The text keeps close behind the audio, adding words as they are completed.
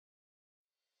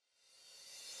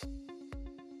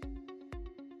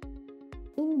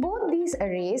both these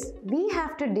arrays, we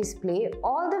have to display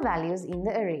all the values in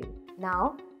the array.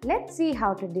 Now, let's see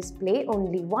how to display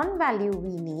only one value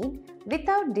we need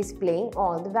without displaying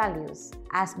all the values.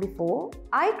 As before,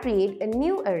 I create a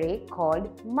new array called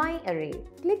myArray.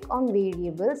 Click on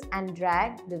Variables and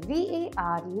drag the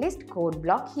var list code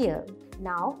block here.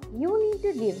 Now, you need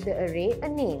to give the array a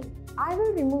name. I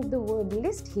will remove the word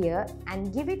list here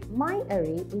and give it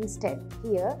myArray instead.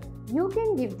 Here, you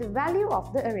can give the value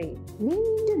of the array. We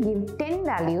need to give 10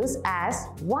 values as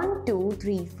 1, 2,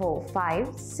 3, 4,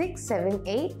 5, 6, 7,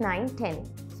 8, 9,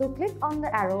 10. So click on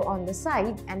the arrow on the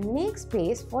side and make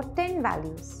space for 10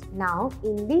 values. Now,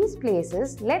 in these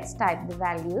places, let's type the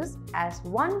values as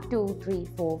 1, 2, 3,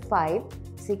 4, 5,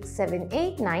 6, 7,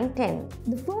 8, 9, 10.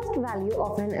 The first value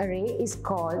of an array is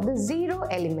called the 0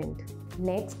 element.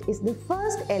 Next is the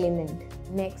first element.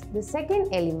 Next, the second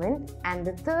element and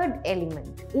the third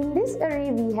element. In this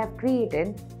array we have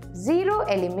created 0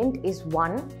 element is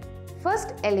 1,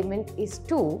 first element is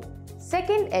 2,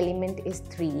 second element is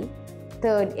 3,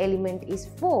 third element is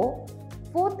 4,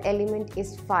 fourth element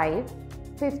is 5,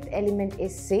 fifth element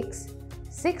is 6,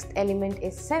 sixth element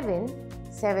is 7,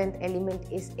 seventh element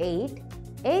is 8,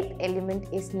 eighth element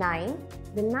is 9,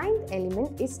 the ninth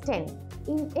element is 10.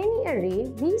 In any array,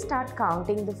 we start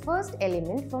counting the first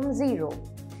element from 0.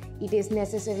 It is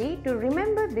necessary to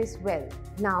remember this well.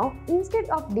 Now, instead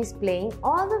of displaying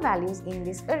all the values in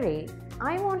this array,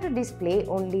 I want to display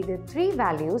only the 3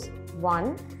 values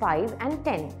 1, 5 and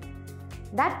 10.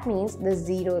 That means the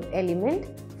 0th element,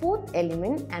 4th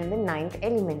element and the 9th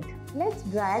element. Let's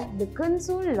drag the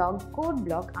console log code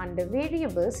block under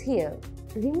variables here.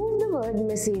 Remove the word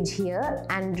message here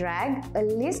and drag a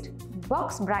list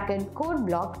box bracket code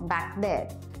block back there.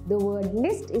 The word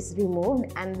list is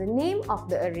removed and the name of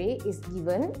the array is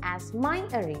given as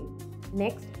myArray.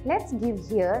 Next, let's give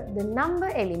here the number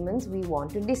elements we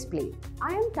want to display.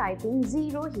 I am typing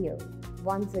 0 here.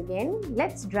 Once again,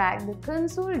 let's drag the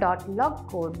console.log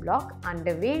code block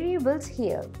under variables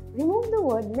here. Remove the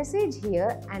word message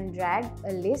here and drag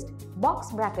a list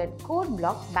box bracket code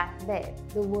block back there.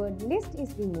 The word list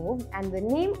is removed and the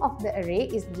name of the array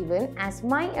is given as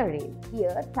myArray.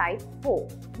 Here type 4.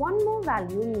 One more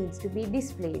value needs to be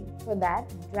displayed. For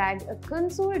that, drag a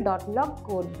console.log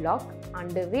code block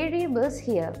under variables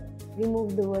here.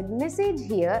 Remove the word message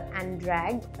here and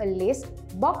drag a list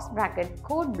box bracket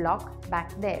code block back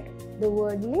there. The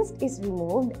word list is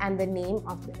removed and the name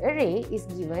of the array is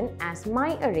given as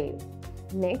myArray.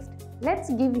 Next,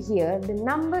 let's give here the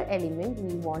number element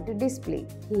we want to display.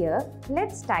 Here,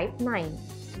 let's type 9.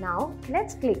 Now,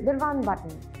 let's click the Run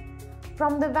button.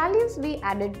 From the values we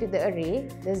added to the array,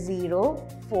 the 0,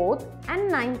 4th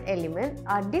and 9th element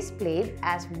are displayed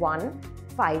as 1,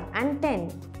 5 and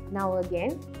 10. Now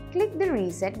again, click the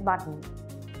Reset button.